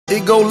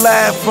It go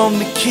live from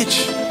the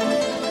kitchen.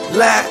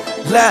 Live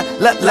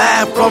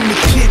from the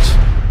kitchen.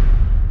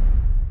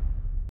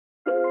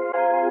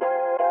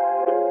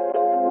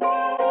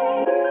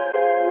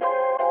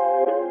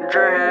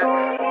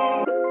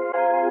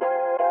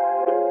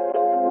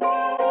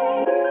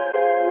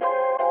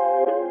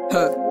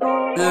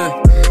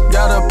 Yeah,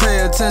 gotta pay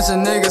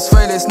attention, niggas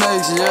fake they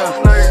snakes,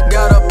 yeah.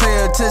 Gotta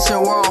pay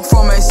attention, where I'm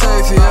from ain't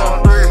safe,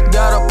 yeah.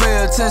 Gotta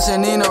pay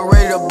attention, need no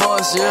ready to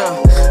bust, yeah.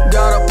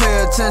 Gotta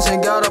pay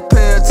attention, gotta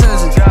pay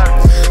attention.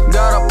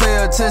 Gotta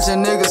pay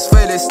attention, niggas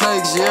fake they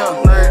snakes, yeah.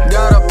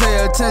 Gotta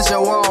pay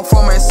attention, where I'm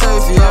from ain't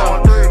safe,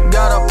 yeah.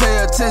 Gotta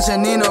pay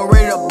attention, need no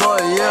ready to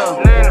bust,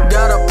 yeah.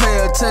 Gotta pay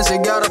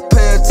attention,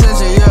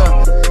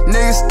 yeah.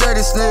 Niggas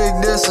steady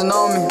sneak dissing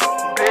on me.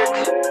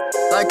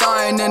 Like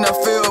I ain't in the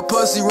field,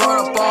 pussy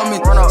run up on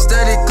me.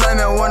 Steady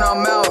claiming when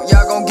I'm out,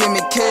 y'all gon' get me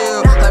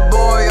killed. Like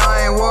boy,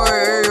 I ain't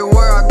worried,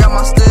 everywhere I got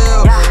my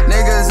steel.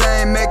 Niggas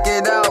ain't make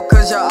it out,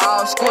 cause y'all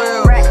all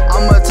squill.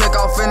 I'ma take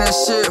off in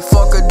this shit,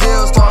 fuck a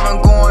deal.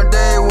 Starting going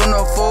day with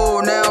no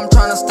food, now I'm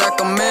tryna stack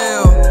a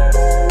meal.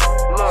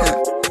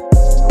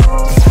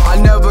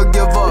 I never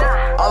give up,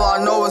 all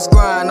I know is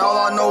grind, all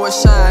I know is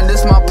shine.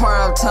 This my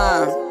prime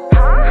time.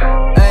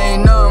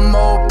 Ain't nothing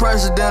more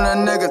pressure than a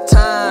nigga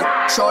time.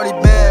 Shorty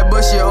bad,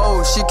 but she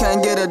old, she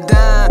can't get a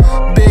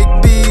dime. Big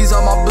B's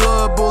on my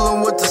blood,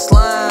 bullin' with the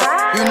slime.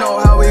 You know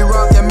how we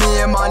rockin', me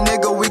and my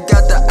nigga, we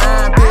got the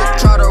iron. Bitch,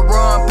 try to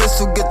run,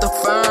 pistol get the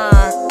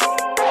fine.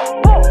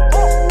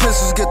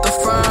 Pistols get the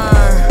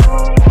fine.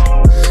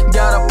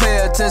 Gotta pay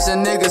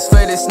attention, niggas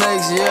fake they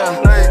snakes,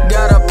 yeah.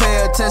 Gotta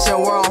pay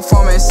attention, where I'm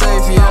from ain't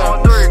safe, yeah.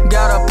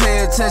 Gotta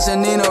pay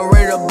attention, need no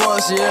ready to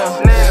bust,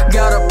 yeah.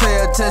 Gotta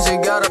pay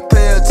attention, gotta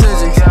pay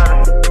attention.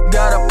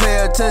 Gotta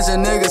pay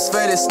attention, niggas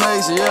fake they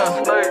snakes,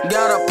 yeah.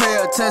 Gotta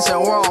pay attention,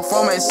 where I'm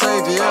from ain't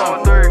safe,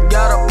 yeah.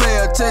 Gotta pay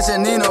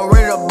attention, need no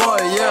ready to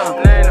bust,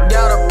 yeah.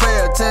 Gotta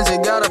pay attention,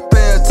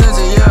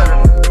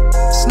 yeah.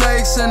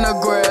 Snakes in the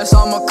grass,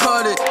 I'ma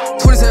cut it.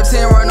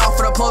 2017 ran off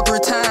for the plug 3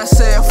 times,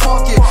 said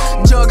fuck it.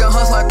 Jug and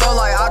hustle like though,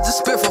 like I just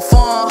spit for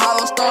fun.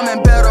 Hollow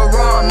stomach, better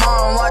run, I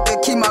don't like to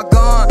keep my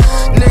gun.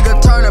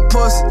 Nigga turning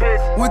pussy,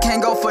 we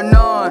can't go for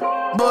none.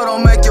 But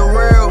don't make it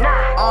real,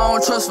 I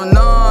don't trust for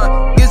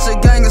none. Get your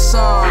gang of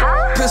some,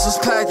 pistols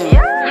packing.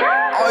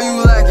 Are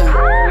you lacking?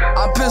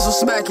 I'm pistol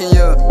smacking,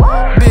 yeah.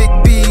 Big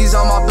B's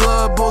on my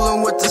blood,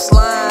 bullin' with the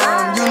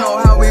slime. You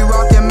know how we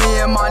rockin', me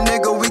and my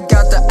nigga, we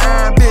got the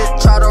iron.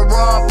 Bitch, try to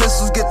run,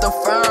 pistols get the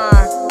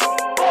fine.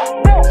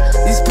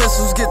 These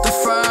pistols get the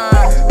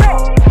fine.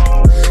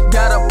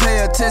 Gotta pay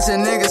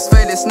attention, niggas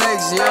fake they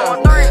snakes,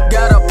 yeah.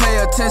 Gotta pay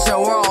attention,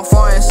 where I'm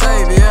from ain't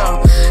safe, yeah.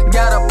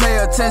 Gotta pay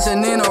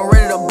attention, need no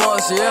ready to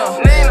bust, yeah.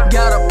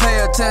 Gotta pay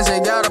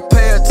attention,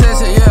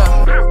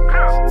 yeah.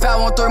 Fat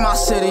 1-3 my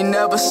city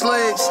never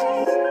sleeps.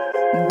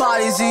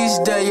 Bodies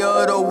each day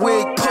of the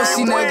week.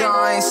 Pussy nigga,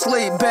 I ain't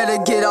sleep. Better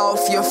get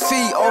off your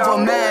feet. Over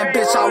man,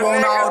 bitch, I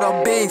want all the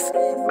beef.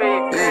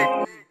 Yeah.